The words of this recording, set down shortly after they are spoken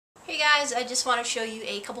Hey guys, I just want to show you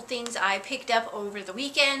a couple things I picked up over the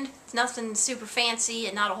weekend. It's nothing super fancy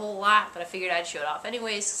and not a whole lot, but I figured I'd show it off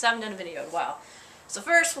anyways because I haven't done a video in a while. So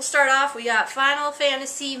first, we'll start off. We got Final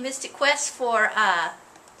Fantasy Mystic Quest for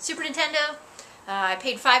Super Nintendo. I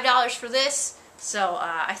paid $5 for this, so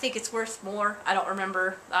I think it's worth more. I don't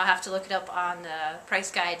remember. I'll have to look it up on the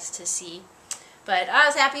price guides to see. But I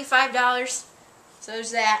was happy, $5. So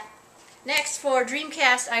there's that. Next, for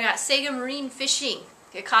Dreamcast, I got Sega Marine Fishing.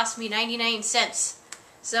 It cost me 99 cents.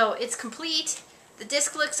 So it's complete. The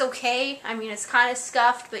disc looks okay. I mean, it's kind of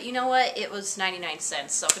scuffed, but you know what? It was 99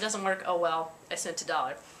 cents. So if it doesn't work, oh well. I spent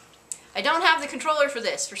 $1. I don't have the controller for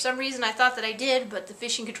this. For some reason, I thought that I did, but the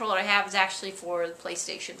fishing controller I have is actually for the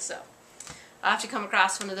PlayStation, so I'll have to come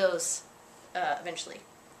across one of those eventually.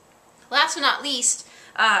 Last but not least,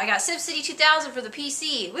 I got SimCity 2000 for the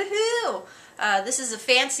PC. Woohoo! This is a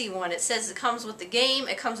fancy one. It says it comes with the game.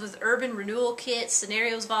 It comes with Urban Renewal Kit,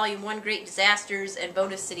 Scenarios Volume 1, Great Disasters, and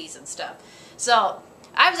bonus cities and stuff. So,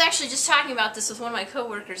 I was actually just talking about this with one of my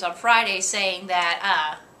coworkers on Friday, saying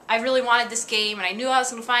that I really wanted this game, and I knew I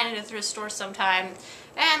was going to find it at a thrift store sometime,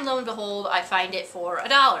 and lo and behold, I find it for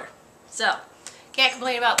 $1. So, can't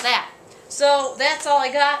complain about that. So, that's all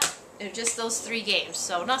I got. Just those 3 games.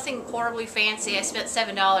 So, nothing horribly fancy. I spent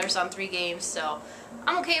 $7 on 3 games, so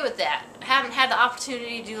I'm okay with that. I haven't had the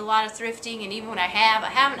opportunity to do a lot of thrifting, and even when I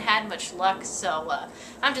haven't had much luck, so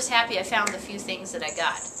I'm just happy I found the few things that I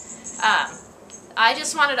got. I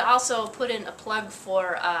just wanted to also put in a plug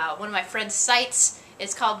for one of my friend's sites.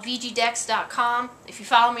 It's called vgdex.com. If you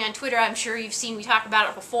follow me on Twitter, I'm sure you've seen me talk about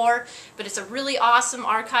it before, but it's a really awesome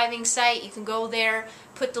archiving site. You can go there,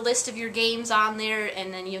 put the list of your games on there,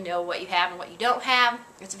 and then you know what you have and what you don't have.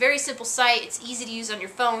 It's a very simple site. It's easy to use on your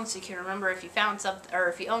phone, so you can remember if you found something or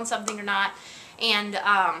if you own something or not. And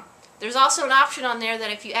there's also an option on there that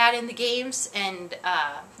if you add in the games, and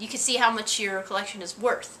you can see how much your collection is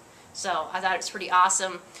worth. So I thought it's pretty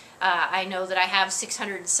awesome. I know that I have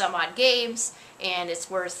 600 and some odd games, and it's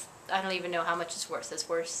worth, I don't even know how much it's worth. It's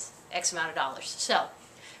worth X amount of dollars. So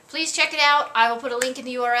please check it out. I will put a link in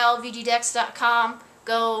the URL, vgdex.com.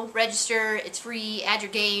 Go, register, it's free, add your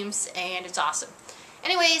games, and it's awesome.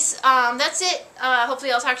 Anyways, that's it.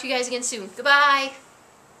 Hopefully I'll talk to you guys again soon. Goodbye!